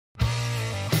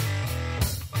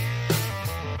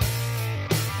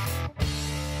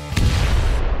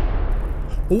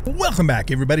Welcome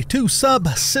back, everybody, to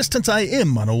Subsistence. I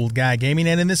am anoldguygaming,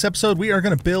 and in this episode, we are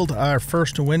going to build our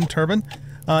first wind turbine.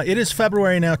 It is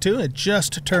February now, too. It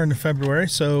just turned February,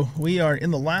 so we are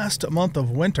in the last month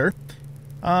of winter.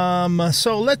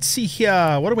 So let's see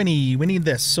here. What do we need? We need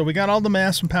this. So we got all the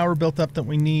mass and power built up that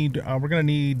we need. We're going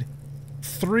to need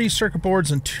 3 circuit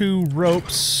boards and 2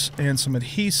 ropes and some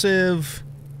adhesive.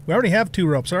 We already have 2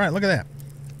 ropes. All right, look at that.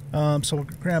 So we'll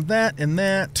grab that,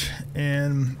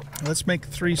 and let's make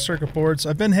 3 circuit boards.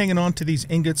 I've been hanging on to these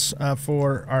ingots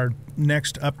for our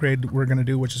next upgrade we're going to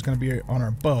do, which is going to be on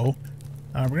our bow.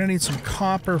 We're going to need some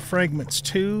copper fragments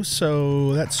too,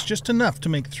 so that's just enough to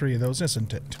make 3 of those,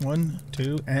 isn't it? 1,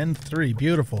 2, and 3.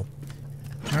 Beautiful.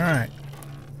 All right.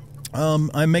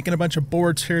 I'm making a bunch of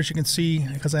boards here, as you can see,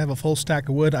 because I have a full stack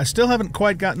of wood. I still haven't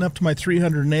quite gotten up to my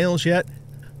 300 nails yet,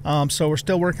 so we're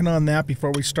still working on that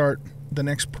before we start the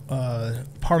next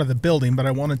part of the building, but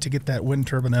I wanted to get that wind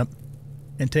turbine up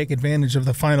and take advantage of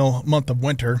the final month of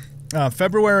winter.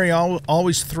 February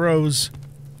always throws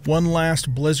one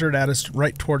last blizzard at us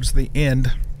right towards the end,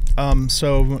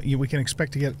 so we can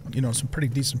expect to get, some pretty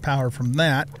decent power from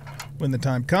that when the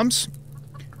time comes.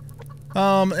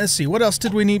 Let's see, what else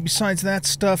did we need besides that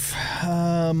stuff?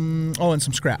 Oh, and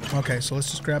some scrap. Okay, so let's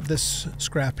just grab this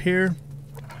scrap here.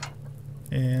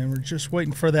 And we're just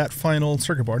waiting for that final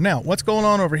circuit board. Now, what's going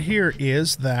on over here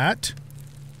is that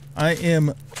I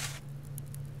am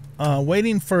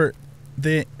waiting for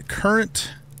the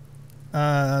current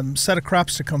set of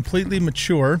crops to completely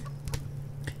mature.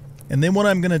 And then what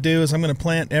I'm going to do is I'm going to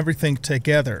plant everything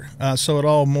together so it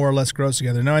all more or less grows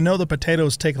together. Now, I know the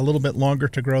potatoes take a little bit longer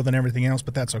to grow than everything else,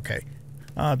 but that's okay.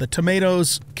 The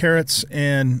tomatoes, carrots,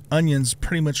 and onions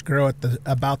pretty much grow at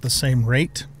about the same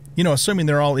rate. Assuming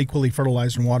they're all equally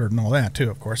fertilized and watered and all that too,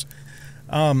 of course.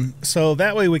 So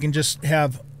that way we can just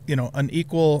have, an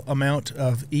equal amount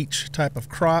of each type of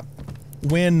crop.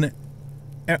 When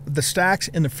the stacks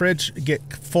in the fridge get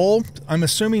full, I'm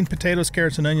assuming potatoes,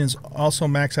 carrots, and onions also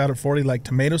max out at 40 like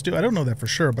tomatoes do. I don't know that for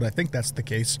sure, but I think that's the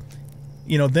case.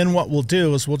 Then what we'll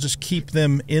do is we'll just keep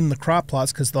them in the crop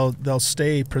plots because they'll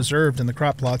stay preserved in the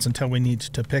crop plots until we need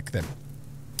to pick them.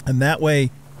 And that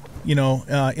way,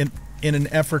 in an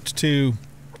effort to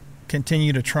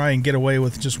continue to try and get away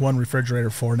with just 1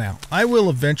 refrigerator for now. I will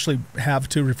eventually have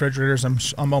 2 refrigerators.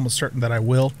 I'm almost certain that I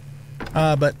will,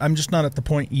 but I'm just not at the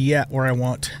point yet where I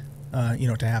want,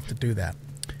 to have to do that.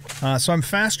 So I'm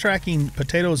fast tracking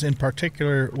potatoes in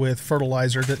particular with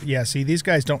fertilizer. Yeah, see, these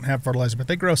guys don't have fertilizer, but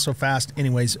they grow so fast,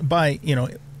 anyways. By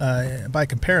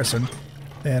comparison,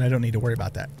 and I don't need to worry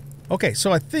about that. Okay,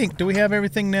 so I think, do we have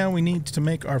everything now we need to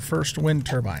make our first wind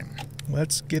turbine?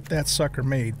 Let's get that sucker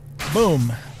made.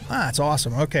 Boom. That's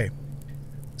awesome. Okay.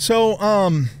 So,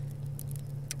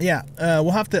 yeah,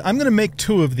 we'll have to, I'm going to make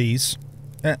 2 of these.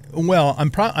 Well,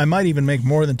 I might even make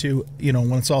more than 2,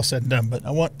 when it's all said and done, but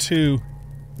I want 2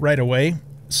 right away.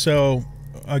 So,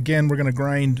 again, we're going to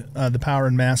grind the power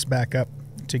and mass back up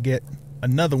to get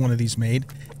another one of these made.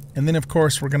 And then, of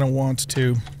course, we're going to want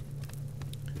to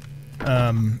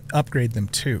upgrade them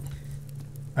too.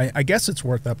 I guess it's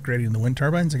worth upgrading the wind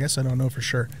turbines. I guess I don't know for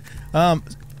sure.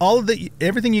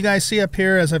 Everything you guys see up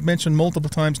here, as I've mentioned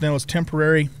multiple times now, is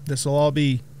temporary. This will all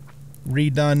be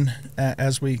redone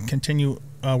as we continue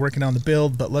working on the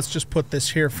build, but let's just put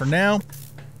this here for now.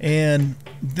 And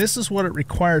this is what it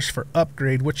requires for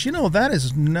upgrade, which, that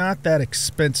is not that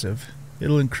expensive.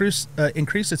 It'll increase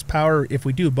its power if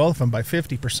we do both of them by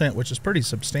 50%, which is pretty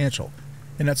substantial.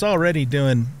 And it's already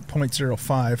doing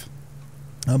 0.05.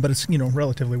 But it's,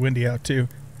 relatively windy out too.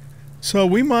 So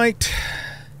we might,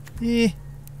 I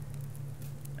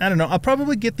don't know. I'll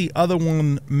probably get the other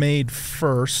one made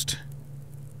first.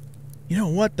 You know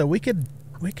what, though? We could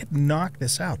knock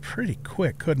this out pretty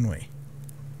quick, couldn't we?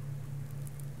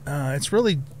 It's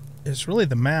really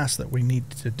the mass that we need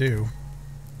to do.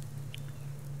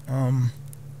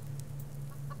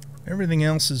 Everything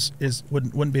else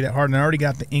wouldn't be that hard. And I already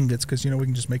got the ingots because, we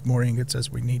can just make more ingots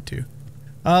as we need to.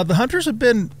 The hunters have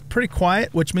been pretty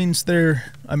quiet, which means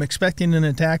I'm expecting an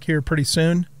attack here pretty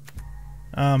soon.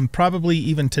 Probably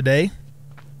even today.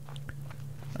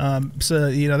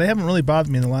 So, they haven't really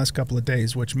bothered me in the last couple of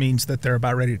days, which means that they're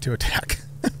about ready to attack.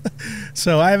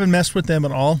 So I haven't messed with them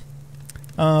at all.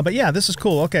 But yeah, this is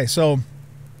cool. Okay, so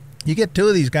you get 2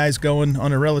 of these guys going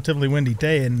on a relatively windy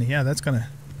day, and yeah, that's gonna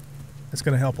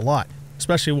help a lot,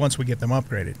 especially once we get them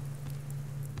upgraded.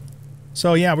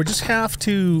 So yeah, we just have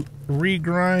to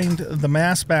regrind the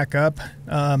mass back up.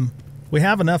 We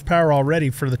have enough power already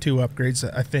for the 2 upgrades,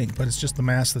 I think, but it's just the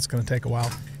mass that's going to take a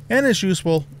while. And as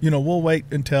usual, we'll wait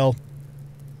until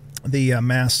the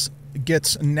mass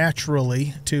gets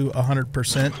naturally to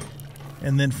 100%.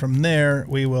 And then from there,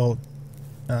 we will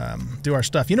do our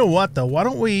stuff. You know what, though? Why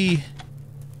don't we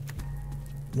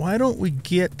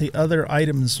get the other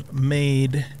items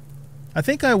made? I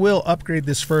think I will upgrade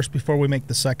this first before we make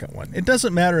the second one. It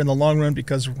doesn't matter in the long run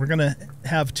because we're going to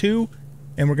have two,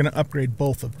 and we're going to upgrade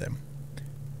both of them.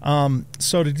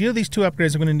 So to do these two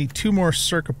upgrades, I'm going to need 2 more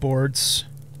circuit boards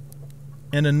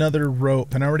and another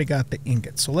rope, and I already got the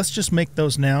ingot. So let's just make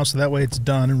those now, so that way it's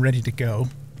done and ready to go.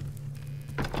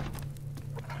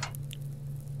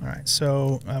 All right,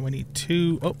 so we need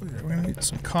 2. Oh, we're going to need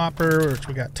some copper, which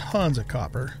we got tons of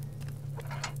copper.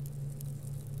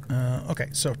 Okay,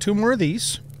 so 2 more of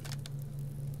these.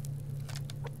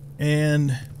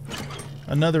 And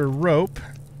another rope,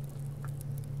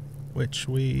 which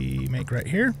we make right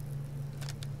here.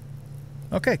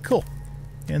 Okay, cool.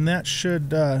 And that should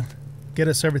get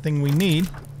us everything we need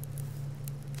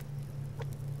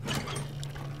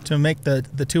to make the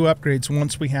 2 upgrades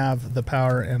once we have the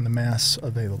power and the mass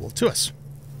available to us.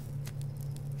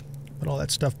 Put all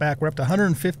that stuff back. We're up to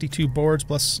 152 boards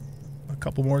plus a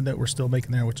couple more that we're still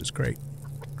making there, which is great.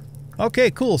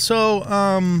 Okay, cool. So,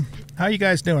 how you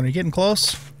guys doing? Are you getting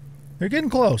close? They're getting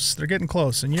close. They're getting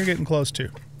close, and you're getting close too.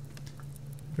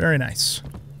 Very nice.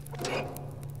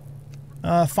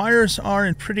 Fires are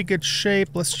in pretty good shape.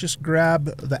 Let's just grab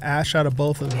the ash out of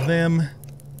both of them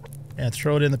and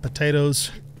throw it in the potatoes.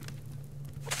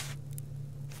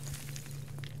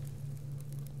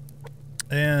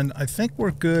 And I think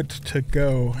we're good to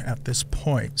go at this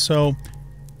point. So,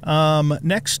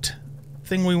 next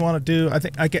thing we want to do, we're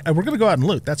going to go out and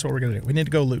loot. That's what we're going to do. We need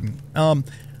to go looting. I'm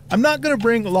not going to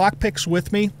bring lockpicks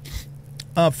with me.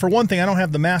 For one thing, I don't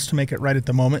have the mass to make it right at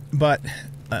the moment, but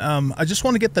I just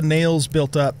want to get the nails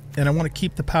built up, and I want to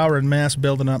keep the power and mass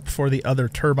building up for the other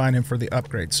turbine and for the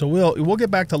upgrade. So we'll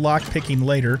get back to lockpicking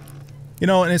later. You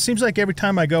know, and it seems like every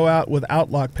time I go out without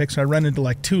lockpicks, I run into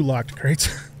like 2 locked crates.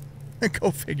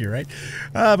 Go figure, right?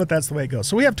 But that's the way it goes.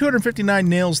 So we have 259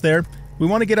 nails there. We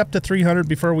want to get up to 300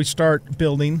 before we start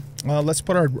building. Let's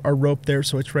put our rope there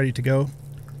so it's ready to go.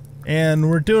 And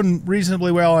we're doing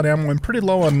reasonably well on ammo. I'm pretty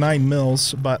low on 9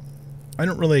 mils, but I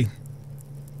don't really...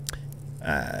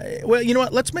 well, you know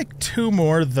what? Let's make 2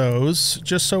 more of those,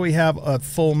 just so we have a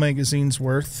full magazine's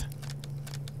worth.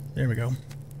 There we go.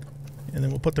 And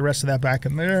then we'll put the rest of that back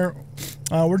in there.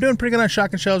 We're doing pretty good on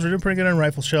shotgun shells. We're doing pretty good on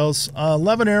rifle shells.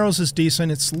 11 arrows is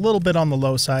decent. It's a little bit on the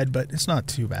low side, but it's not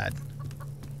too bad.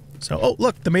 So, oh,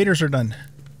 look, the maters are done.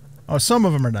 Oh, some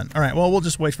of them are done. All right, well, we'll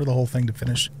just wait for the whole thing to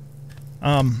finish.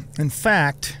 In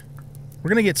fact, we're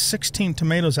going to get 16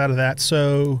 tomatoes out of that,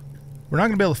 so we're not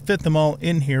going to be able to fit them all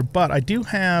in here, but I do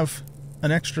have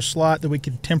an extra slot that we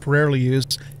could temporarily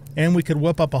use, and we could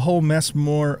whip up a whole mess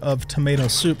more of tomato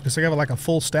soup, because I got like a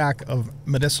full stack of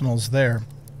medicinals there.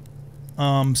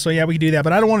 So yeah, we can do that,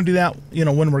 but I don't want to do that, you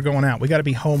know, when we're going out. We got to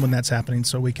be home when that's happening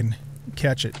so we can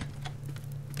catch it.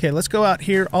 Okay, let's go out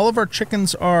here. All of our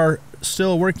chickens are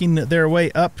still working their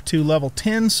way up to level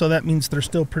 10, so that means they're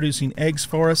still producing eggs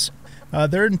for us.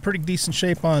 They're in pretty decent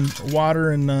shape on water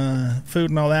and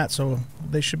food and all that, so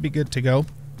they should be good to go.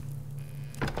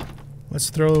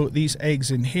 Let's throw these eggs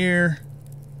in here.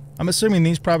 I'm assuming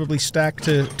these probably stack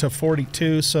to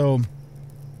 42, so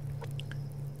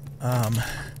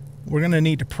we're going to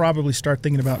need to probably start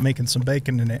thinking about making some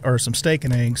bacon or some steak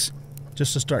and eggs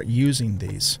just to start using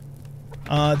these.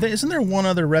 Isn't there one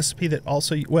other recipe that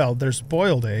also... Well, there's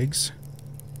boiled eggs.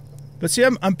 But see,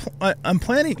 I'm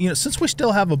planning... You know, since we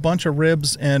still have a bunch of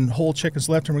ribs and whole chickens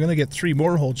left, and we're going to get 3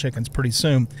 more whole chickens pretty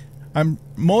soon, I'm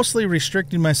mostly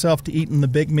restricting myself to eating the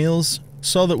big meals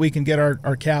so that we can get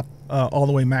our cap all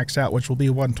the way maxed out, which will be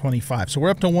 125. So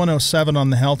we're up to 107 on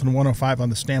the health and 105 on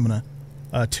the stamina.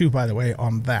 2, by the way,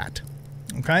 on that.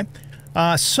 Okay?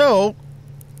 So,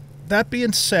 that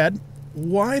being said...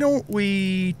 Why don't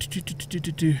we...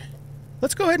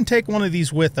 Let's go ahead and take one of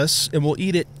these with us, and we'll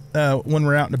eat it when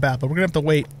we're out and about, but we're going to have to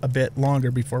wait a bit longer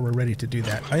before we're ready to do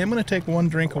that. I am going to take 1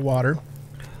 drink of water.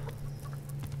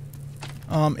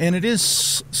 And it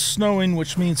is snowing,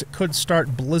 which means it could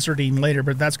start blizzarding later,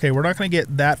 but that's okay. We're not going to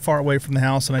get that far away from the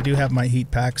house, and I do have my heat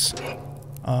packs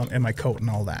and my coat and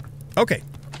all that. Okay,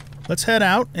 let's head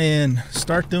out and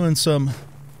start doing some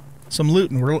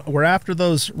looting. We're after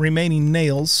those remaining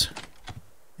nails,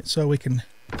 so we can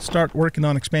start working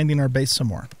on expanding our base some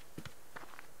more.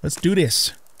 Let's do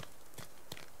this.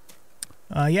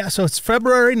 Yeah, so it's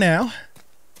February now.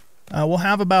 We'll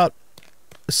have about...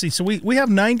 Let's see, so we have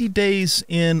 90 days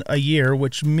in a year,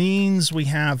 which means we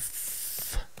have...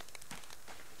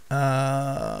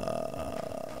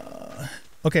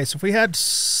 okay, so if we had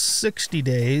 60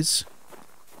 days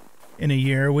in a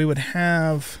year, we would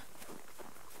have...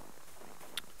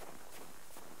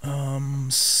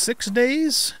 6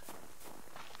 days?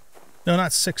 No,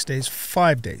 not 6 days,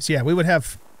 5 days. Yeah, we would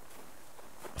have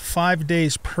 5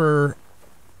 days per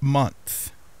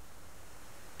month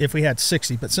if we had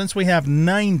 60. But since we have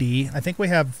 90, I think we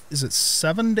have, is it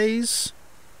 7 days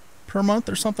per month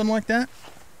or something like that?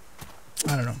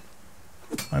 I don't know.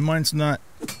 My mind's not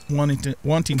wanting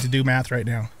to do math right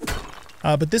now.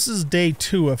 But this is day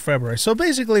 2 of February. So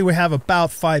basically we have about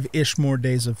 5-ish more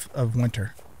days of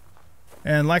winter.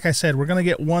 And like I said, we're going to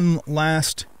get one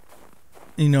last,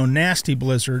 you know, nasty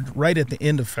blizzard right at the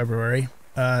end of February.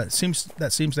 That seems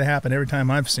to happen every time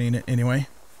I've seen it anyway.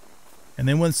 And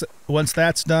then once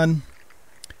that's done,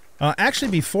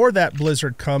 actually before that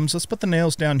blizzard comes, let's put the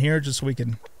nails down here just so we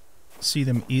can see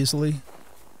them easily.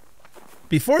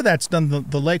 Before that's done,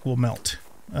 the lake will melt.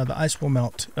 The ice will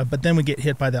melt, but then we get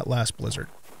hit by that last blizzard.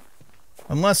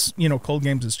 Unless, you know, Cold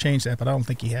Games has changed that, but I don't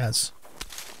think he has.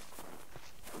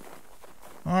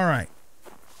 Alright.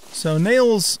 So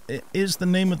nails is the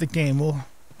name of the game. We'll,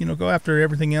 you know, go after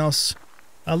everything else.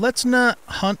 Let's not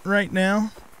hunt right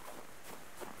now.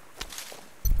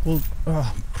 Well,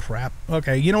 oh, crap.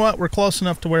 Okay, you know what? We're close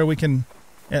enough to where we can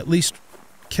at least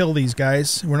kill these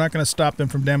guys. We're not going to stop them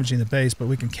from damaging the base, but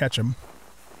we can catch them.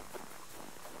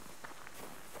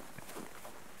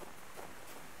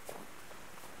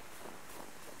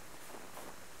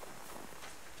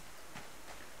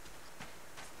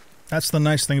 That's the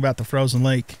nice thing about the frozen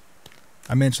lake.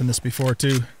 I mentioned this before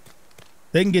too.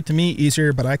 They can get to me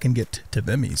easier, but I can get to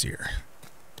them easier.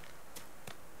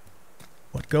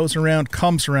 What goes around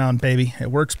comes around, baby. It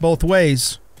works both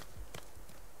ways.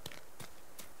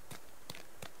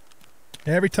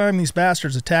 Every time these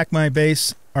bastards attack my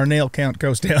base, our nail count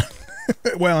goes down.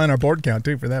 Well, and our board count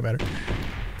too, for that matter.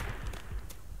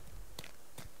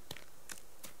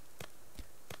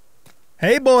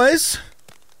 Hey, boys.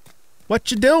 What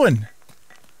you doing?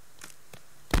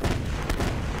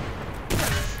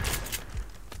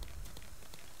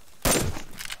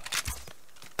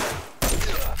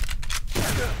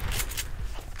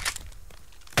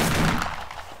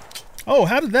 Oh,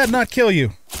 how did that not kill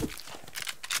you?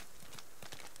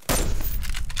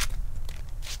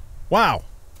 Wow.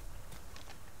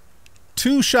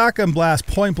 2 shotgun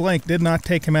blasts point blank did not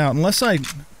take him out. Unless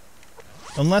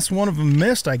one of them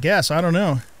missed, I guess. I don't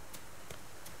know.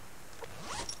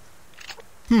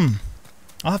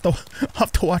 I'll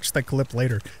have to watch that clip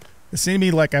later. It seemed to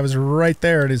me like I was right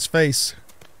there at his face.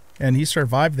 And he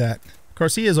survived that. Of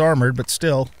course, he is armored, but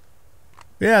still.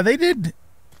 Yeah, they did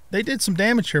some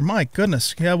damage here. My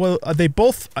goodness. Yeah, well, they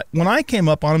both, when I came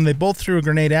up on them, they both threw a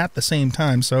grenade at the same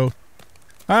time, so.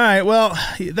 Alright, well,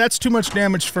 that's too much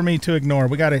damage for me to ignore.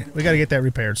 We gotta get that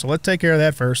repaired. So let's take care of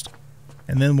that first.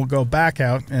 And then we'll go back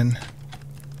out and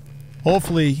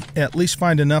hopefully at least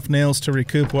find enough nails to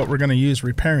recoup what we're going to use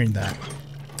repairing that.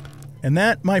 And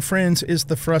that, my friends, is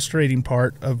the frustrating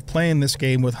part of playing this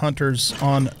game with hunters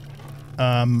on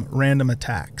random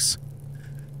attacks.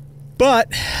 But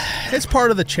it's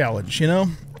part of the challenge, you know?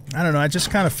 I don't know, I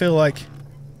just kind of feel like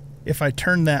if I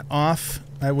turned that off,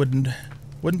 I wouldn't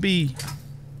be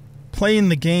playing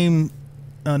the game...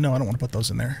 no, I don't want to put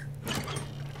those in there.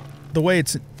 The way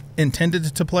it's intended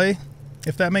to play,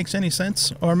 if that makes any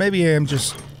sense. Or maybe I'm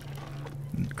just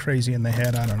crazy in the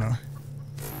head, I don't know.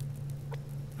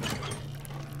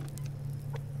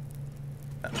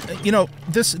 You know,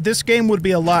 this game would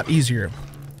be a lot easier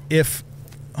if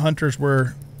hunters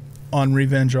were on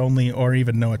revenge only or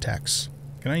even no attacks.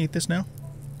 Can I eat this now?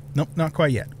 Nope, not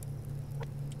quite yet.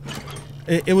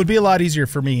 It would be a lot easier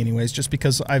for me anyways, just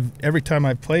because every time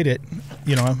I've played it,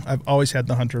 you know, I've always had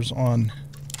the hunters on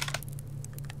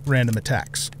random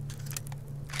attacks.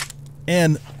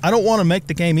 And I don't want to make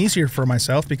the game easier for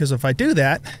myself, because if I do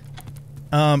that,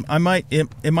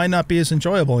 it might not be as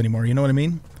enjoyable anymore, you know what I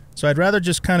mean? So I'd rather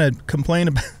just kind of complain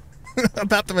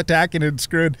about them attacking and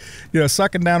screwed, you know,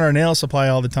 sucking down our nail supply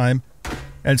all the time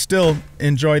and still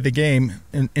enjoy the game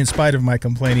in spite of my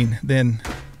complaining than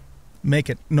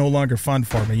make it no longer fun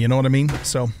for me, you know what I mean?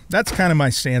 So that's kind of my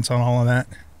stance on all of that.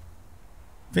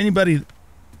 If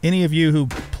any of you who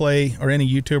play, or any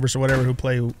YouTubers or whatever who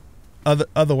play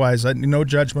otherwise, no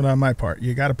judgment on my part.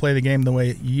 You got to play the game the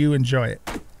way you enjoy it.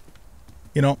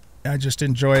 You know, I just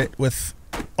enjoy it with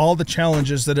all the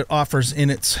challenges that it offers in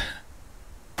its,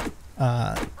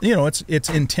 you know, it's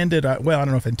intended, well, I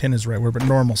don't know if intended is the right word, but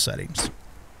normal settings.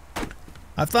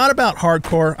 I've thought about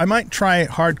hardcore. I might try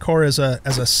hardcore as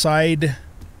a side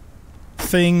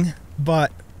thing,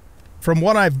 but from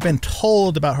what I've been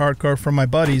told about hardcore from my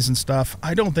buddies and stuff,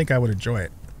 I don't think I would enjoy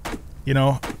it. You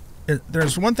know,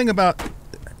 there's one thing about,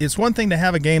 it's one thing to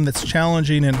have a game that's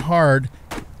challenging and hard,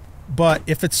 But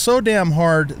if it's so damn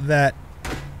hard that,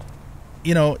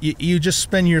 you know, you just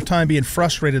spend your time being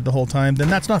frustrated the whole time, then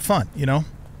that's not fun, you know?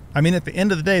 I mean, at the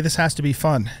end of the day, this has to be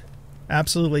fun.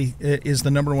 Absolutely, it is the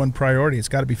 #1 priority. It's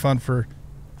got to be fun for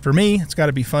me. It's got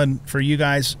to be fun for you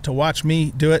guys to watch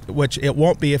me do it, which it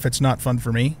won't be if it's not fun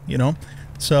for me, you know?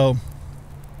 So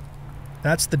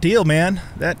that's the deal, man.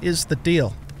 That is the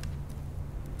deal.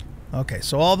 Okay,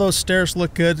 so all those stairs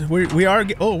look good. We are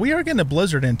getting a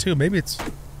blizzard in too. Maybe it's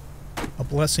a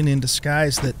blessing in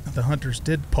disguise that the hunters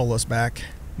did pull us back.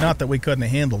 Not that we couldn't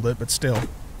have handled it, but still.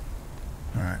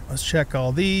 Alright, let's check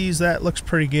all these. That looks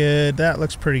pretty good. That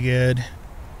looks pretty good.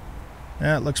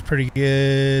 That looks pretty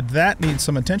good. That needs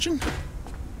some attention.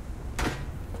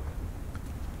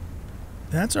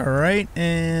 That's alright,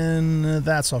 and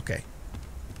that's okay.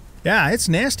 Yeah, it's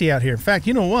nasty out here. In fact,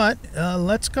 you know what?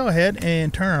 Let's go ahead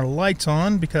and turn our lights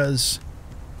on because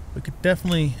we could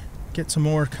definitely get some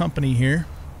more company here.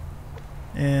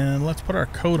 And let's put our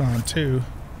coat on too.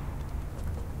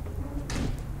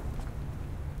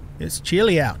 It's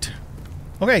chilly out.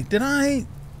 Okay, did I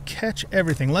catch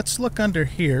everything? Let's look under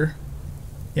here.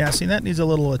 Yeah, see, that needs a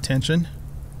little attention.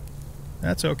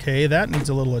 That's okay. That needs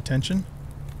a little attention.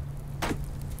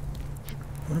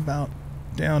 What about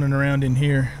down and around in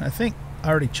here? I think I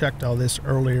already checked all this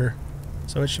earlier,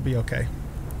 so it should be okay.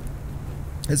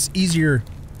 It's easier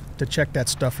to check that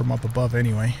stuff from up above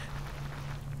anyway.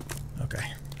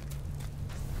 Okay.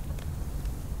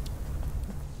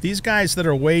 These guys that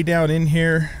are way down in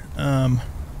here, I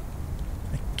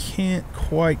can't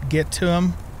quite get to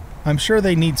them. I'm sure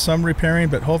they need some repairing,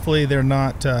 but hopefully they're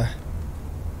not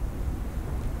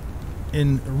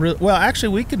well,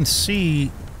 actually, we can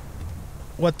see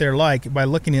what they're like by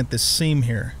looking at this seam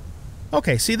here.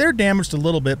 Okay, see, they're damaged a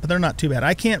little bit, but they're not too bad.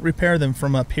 I can't repair them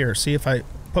from up here. See, if I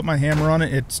put my hammer on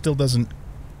it, it still doesn't...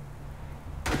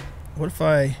 What if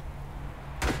I...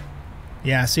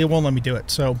 Yeah, see, it won't let me do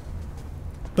it, so...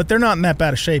 But they're not in that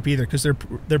bad a shape either, because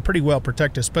they're pretty well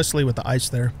protected, especially with the ice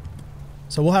there.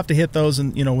 So we'll have to hit those,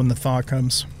 and you know, when the thaw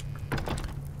comes.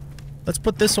 Let's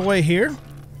put this away here.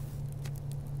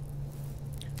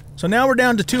 So now we're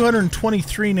down to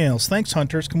 223 nails. Thanks,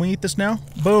 hunters. Can we eat this now?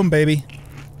 Boom, baby.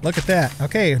 Look at that.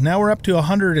 Okay, now we're up to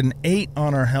 108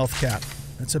 on our health cap.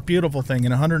 That's a beautiful thing,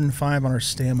 and 105 on our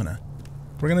stamina.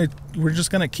 We're just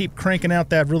gonna keep cranking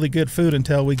out that really good food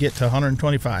until we get to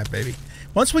 125, baby.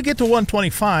 Once we get to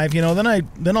 125, you know,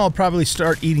 then I'll probably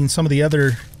start eating some of the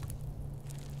other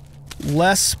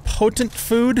less potent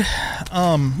food.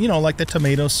 You know, like the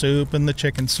tomato soup and the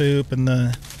chicken soup and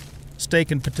the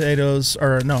steak and potatoes,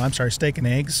 or no, I'm sorry, steak and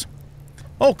eggs.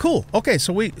 Oh, cool. Okay,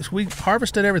 so we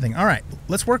harvested everything. All right,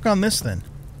 let's work on this then.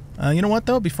 You know what,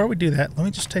 though? Before we do that, let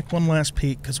me just take one last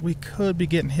peek, because we could be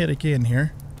getting hit again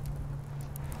here.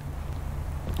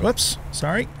 Whoops,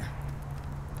 sorry.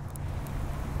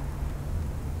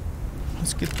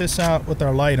 Let's get this out with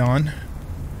our light on.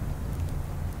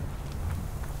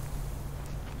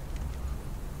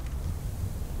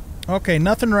 Okay,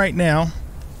 nothing right now.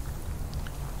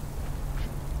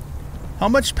 How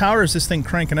much power is this thing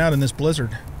cranking out in this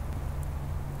blizzard?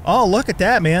 Oh, look at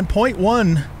that, man.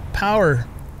 0.1 power.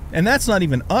 And that's not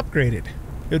even upgraded.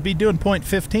 It would be doing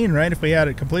 0.15, right, if we had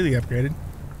it completely upgraded.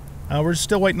 We're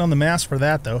still waiting on the mass for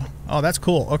that, though. Oh, that's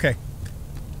cool. Okay.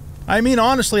 I mean,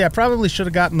 honestly, I probably should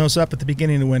have gotten those up at the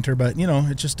beginning of winter, but, you know,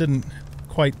 it just didn't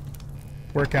quite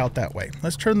work out that way.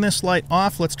 Let's turn this light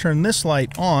off. Let's turn this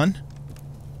light on.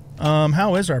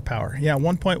 How is our power? Yeah,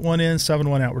 1.1 in,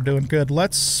 7.1 out. We're doing good.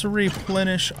 Let's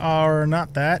replenish our,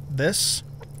 not that, this.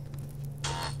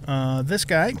 This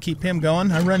guy, keep him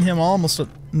going. I run him almost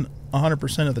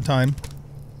 100% of the time.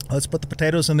 Let's put the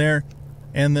potatoes in there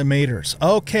and the maters.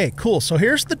 Okay, cool. So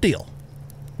here's the deal.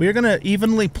 We're going to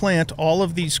evenly plant all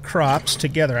of these crops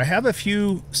together. I have a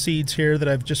few seeds here that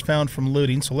I've just found from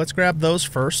looting, so let's grab those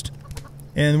first.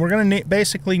 And we're going to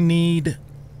basically need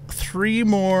 3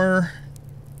 more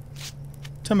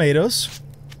tomatoes.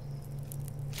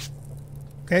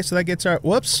 Okay, so that gets our,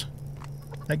 whoops,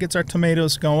 that gets our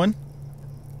tomatoes going.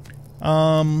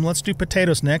 Let's do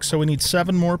potatoes next. So we need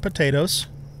 7 more potatoes.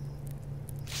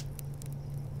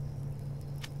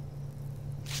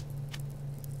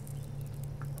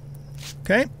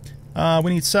 Okay,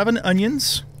 we need 7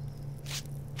 onions.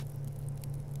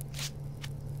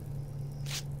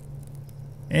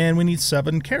 And we need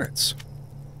 7 carrots.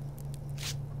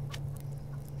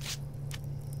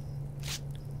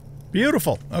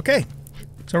 Beautiful. Okay,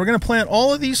 so we're going to plant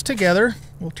all of these together.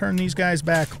 We'll turn these guys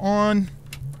back on.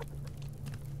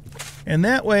 And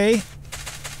that way,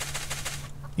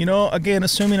 you know, again,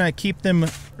 assuming I keep them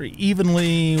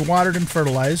evenly watered and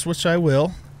fertilized, which I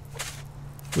will,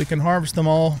 we can harvest them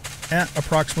all at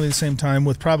approximately the same time,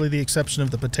 with probably the exception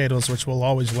of the potatoes, which will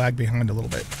always lag behind a little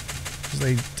bit because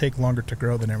they take longer to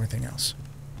grow than everything else.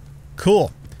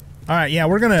 Cool. All right, yeah,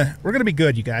 we're gonna be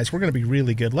good, you guys. We're gonna be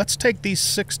really good. Let's take these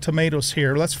 6 tomatoes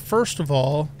here. Let's first of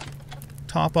all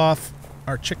top off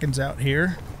our chickens out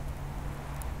here.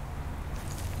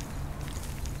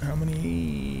 How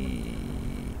many?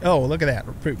 Oh, look at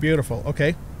that. Beautiful.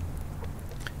 Okay.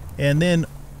 And then,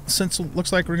 since it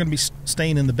looks like we're going to be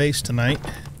staying in the base tonight,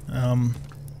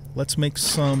 let's make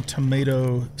some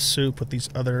tomato soup with these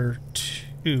other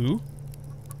 2.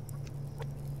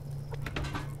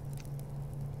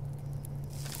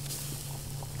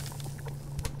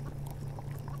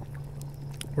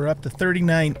 We're up to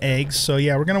 39 eggs, so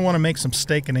yeah, we're going to want to make some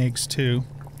steak and eggs too.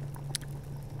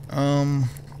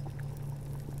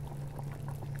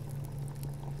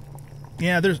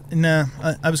 Yeah,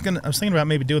 I was thinking about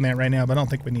maybe doing that right now, but I don't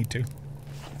think we need to.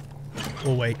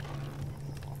 We'll wait.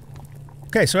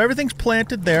 Okay, so everything's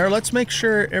planted there. Let's make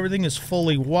sure everything is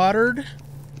fully watered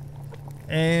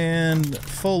and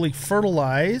fully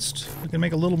fertilized. We can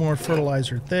make a little more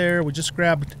fertilizer there. We just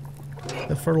grabbed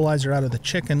the fertilizer out of the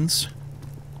chickens.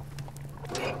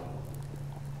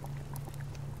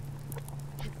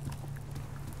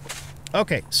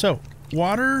 Okay, so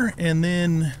water, and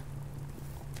then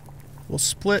we'll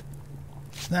split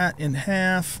that in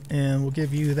half, and we'll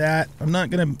give you that. I'm not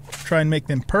going to try and make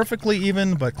them perfectly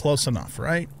even, but close enough,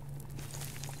 right?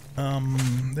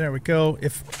 There we go.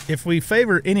 If we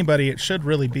favor anybody, it should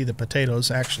really be the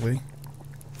potatoes, actually.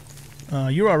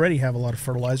 You already have a lot of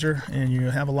fertilizer, and you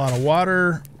have a lot of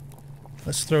water.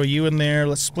 Let's throw you in there.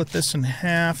 Let's split this in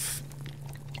half.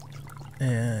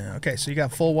 Okay, so you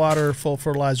got full water, full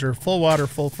fertilizer, full water,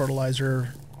 full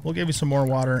fertilizer. We'll give you some more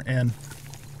water and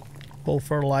full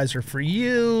fertilizer for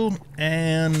you,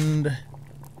 and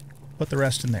put the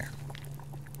rest in there.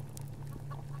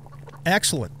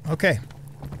 Excellent. Okay,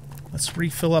 let's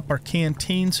refill up our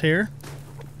canteens here.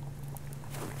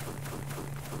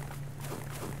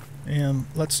 And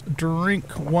let's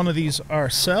drink one of these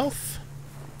ourselves.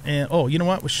 And, oh, you know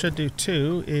what we should do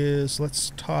too is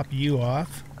let's top you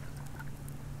off.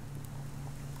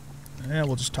 And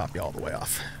we'll just top you all the way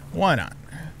off. Why not?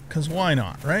 Because why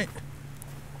not, right?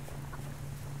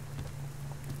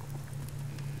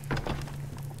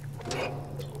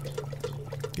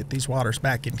 Get these waters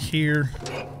back in here.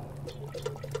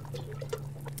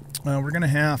 We're going to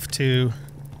have to...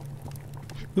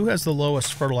 Who has the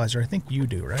lowest fertilizer? I think you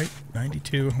do, right?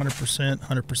 92, 100%,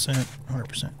 100%,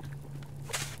 100%.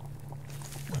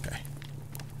 Okay.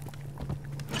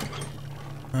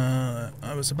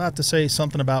 I was about to say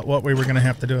something about what we were going to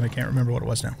have to do, and I can't remember what it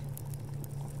was now.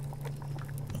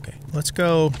 Okay, let's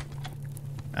go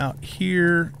out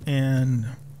here and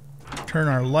turn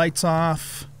our lights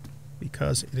off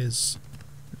because it is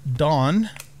dawn,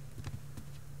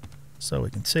 so we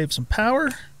can save some power.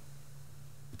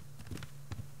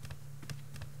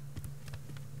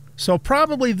 So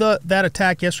probably that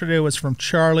attack yesterday was from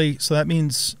Charlie, so that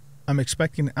means I'm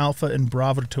expecting Alpha and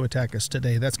Bravo to attack us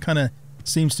today. That's kind of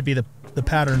seems to be the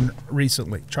pattern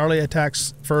recently. Charlie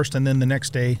attacks first, and then the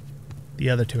next day the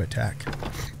other two attack.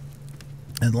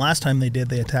 And last time they did,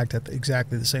 they attacked at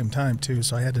exactly the same time too,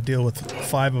 so I had to deal with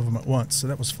 5 of them at once, so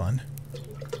that was fun.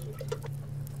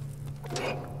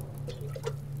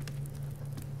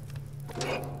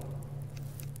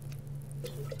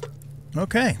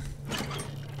 Okay.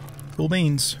 Cool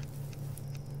beans.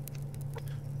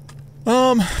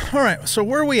 Alright, so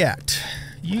where are we at?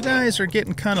 You guys are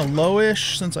getting kind of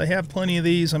lowish. Since I have plenty of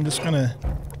these, I'm just going to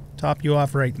top you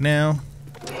off right now.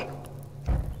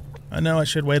 I know I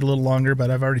should wait a little longer, but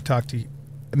I've already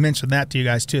mentioned that to you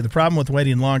guys too. The problem with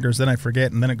waiting longer is then I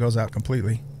forget and then it goes out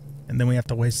completely. And then we have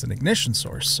to waste an ignition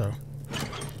source, so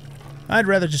I'd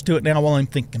rather just do it now while I'm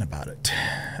thinking about it.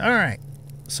 Alright,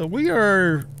 so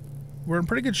we're in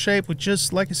pretty good shape. We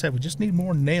just, like I said, we just need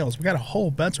more nails. We got a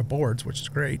whole bunch of boards, which is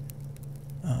great.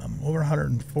 Over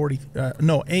 140,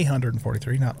 no,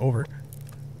 843, not over.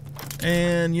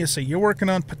 And you see, you're working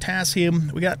on potassium.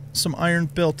 We got some iron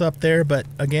built up there, but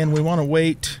again, we want to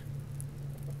wait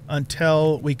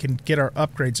until we can get our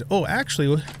upgrades. Oh,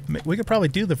 actually, we could probably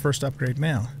do the first upgrade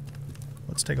now.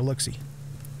 Let's take a look-see.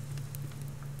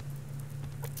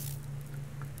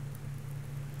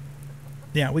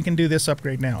 Yeah, we can do this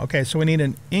upgrade now. Okay, so we need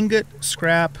an ingot,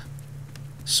 scrap,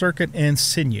 circuit, and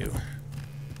sinew.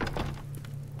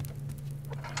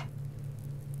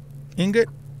 Ingot,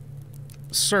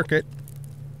 circuit,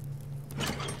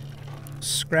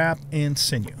 scrap, and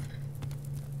sinew.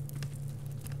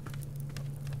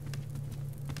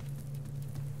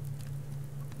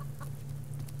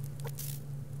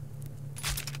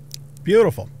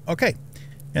 Beautiful. Okay.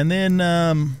 And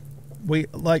then we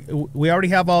already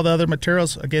have all the other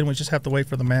materials. Again, we just have to wait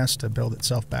for the mast to build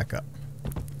itself back up.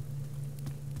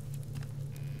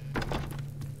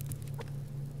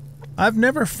 I've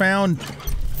never found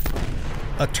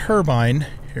a turbine.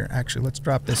 Here, actually, let's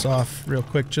drop this off real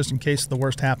quick just in case the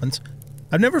worst happens.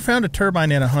 I've never found a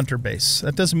turbine at a hunter base.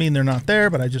 That doesn't mean they're not there,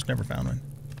 but I just never found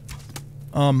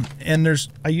one. And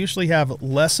I usually have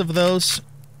less of those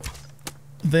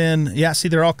than, yeah, see,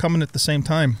 they're all coming at the same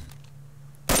time.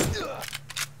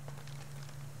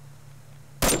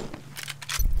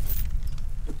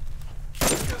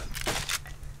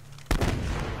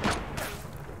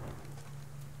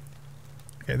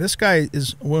 Okay, this guy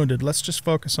is wounded. Let's just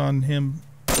focus on him.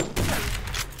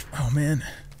 Oh, man.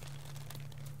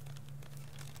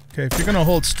 Okay, if you're going to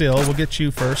hold still, we'll get you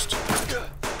first.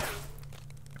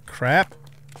 Crap.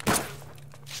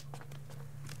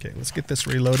 Okay, let's get this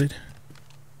reloaded.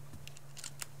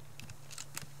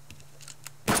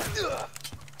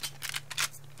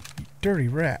 You dirty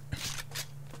rat.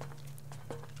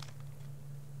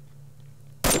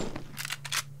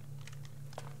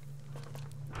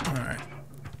 Alright.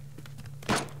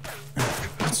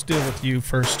 Let's deal with you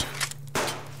first.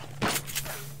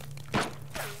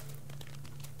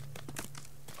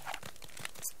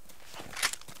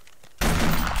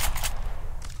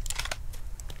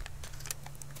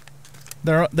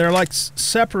 They're like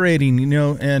separating, you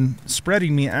know, and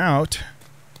spreading me out.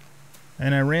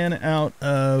 And I ran out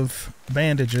of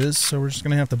bandages, so we're just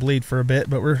gonna have to bleed for a bit.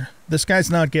 But this guy's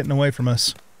not getting away from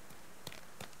us.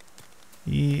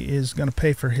 He is gonna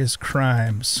pay for his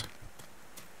crimes.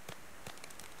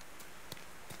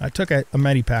 I took a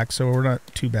medipack, so we're not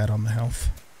too bad on the health.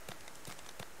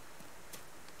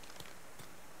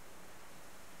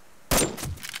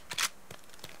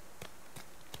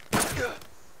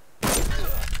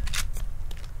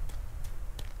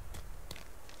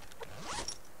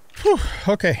 Whew,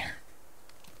 okay.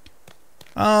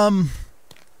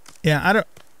 Yeah,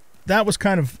 that was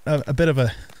kind of a bit of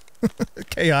a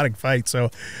chaotic fight, so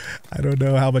I don't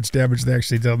know how much damage they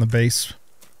actually did on the base.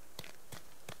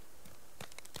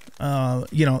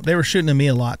 You know, they were shooting at me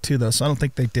a lot too, though, so I don't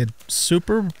think they did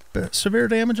super severe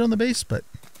damage on the base, but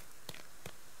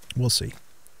we'll see.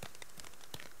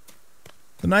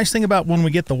 The nice thing about when we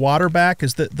get the water back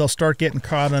is that they'll start getting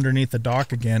caught underneath the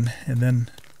dock again, and then,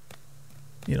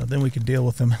 you know, then we can deal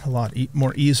with them a lot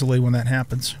more easily when that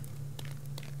happens.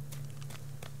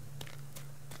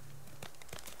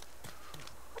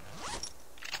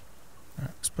 All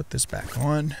right, let's put this back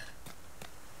on.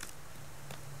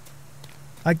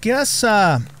 I guess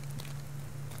I'm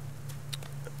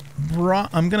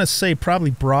gonna say probably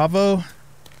Bravo.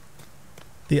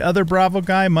 The other Bravo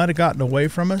guy might have gotten away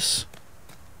from us.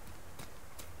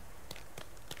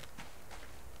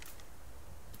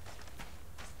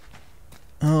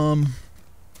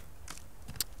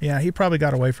 Yeah, he probably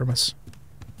got away from us.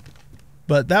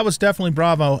 But that was definitely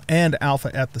Bravo and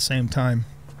Alpha at the same time.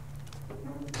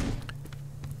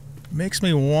 Makes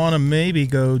me want to maybe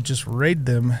go just raid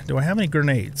them. Do I have any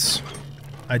grenades?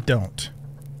 I don't.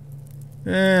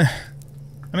 I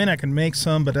mean, I can make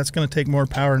some, but that's going to take more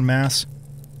power and mass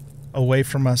away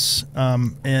from us.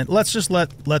 And let's just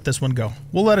let this one go.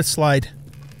 We'll let it slide.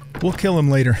 We'll kill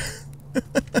him later.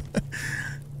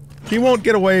 He won't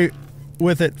get away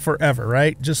with it forever,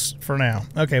 right? Just for now.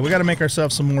 Okay, we got to make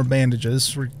ourselves some more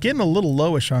bandages. We're getting a little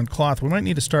lowish on cloth. We might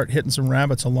need to start hitting some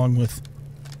rabbits along with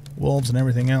wolves and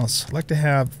everything else. I'd like to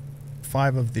have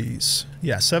 5 of these.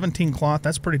 Yeah, 17 cloth.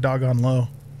 That's pretty doggone low.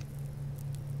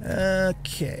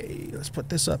 Okay, let's put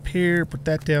this up here. Put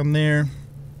that down there.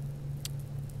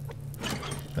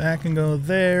 That can go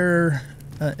there.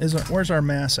 Where's our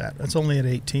mass at? It's only at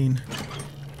 18.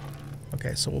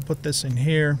 Okay, so we'll put this in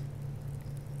here.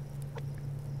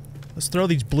 Let's throw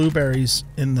these blueberries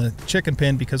in the chicken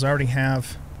pen because I already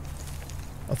have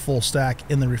a full stack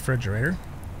in the refrigerator.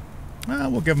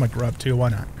 We'll give them a grub too, why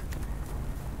not?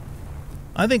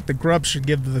 I think the grubs should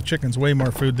give the chickens way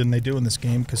more food than they do in this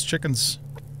game because chickens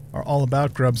are all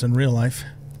about grubs in real life.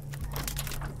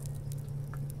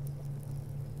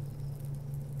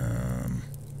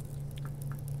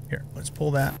 Here, let's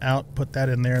pull that out, put that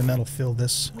in there, and that'll fill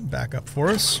this back up for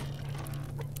us.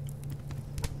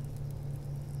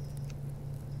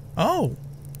 Oh!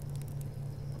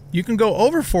 You can go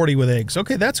over 40 with eggs.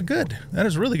 Okay, that's good. That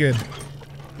is really good.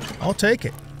 I'll take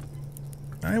it.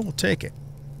 I will take it.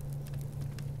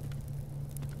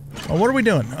 Oh, what are we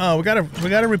doing? Oh, we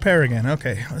gotta repair again.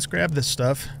 Okay, let's grab this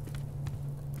stuff.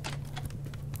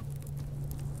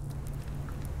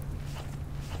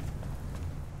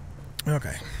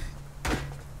 Okay.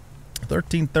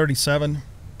 1337.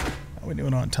 How are we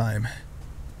doing on time?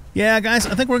 Yeah, guys,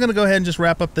 I think we're going to go ahead and just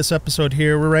wrap up this episode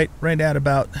here. We're right at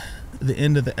about the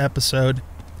end of the episode.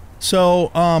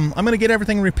 So, I'm going to get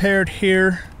everything repaired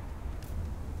here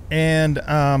and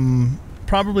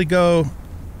probably go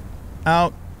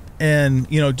out and,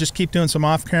 you know, just keep doing some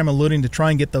off-camera looting to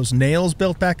try and get those nails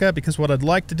built back up, because what I'd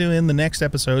like to do in the next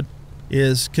episode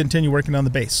is continue working on the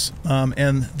base.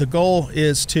 And the goal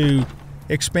is to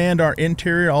expand our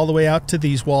interior all the way out to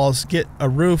these walls, get a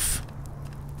roof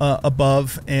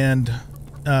above, and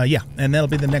yeah, and that'll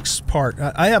be the next part.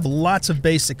 I have lots of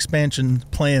base expansion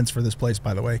plans for this place,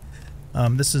 by the way.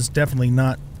 This is definitely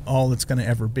not all it's going to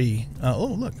ever be. Oh,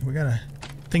 look, we got a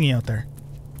thingy out there.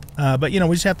 But, you know,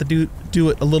 we just have to do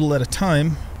it a little at a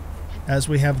time as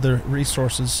we have the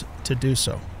resources to do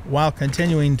so, while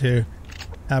continuing to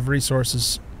have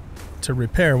resources to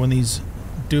repair when these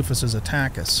doofuses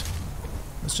attack us.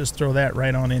 Let's just throw that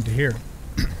right on into here.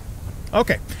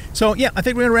 Okay, so yeah, I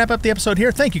think we're going to wrap up the episode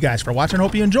here. Thank you guys for watching.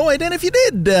 Hope you enjoyed. And if you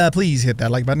did, please hit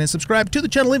that like button and subscribe to the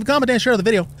channel. Leave a comment and share the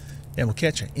video. And we'll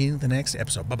catch you in the next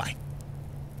episode. Bye-bye.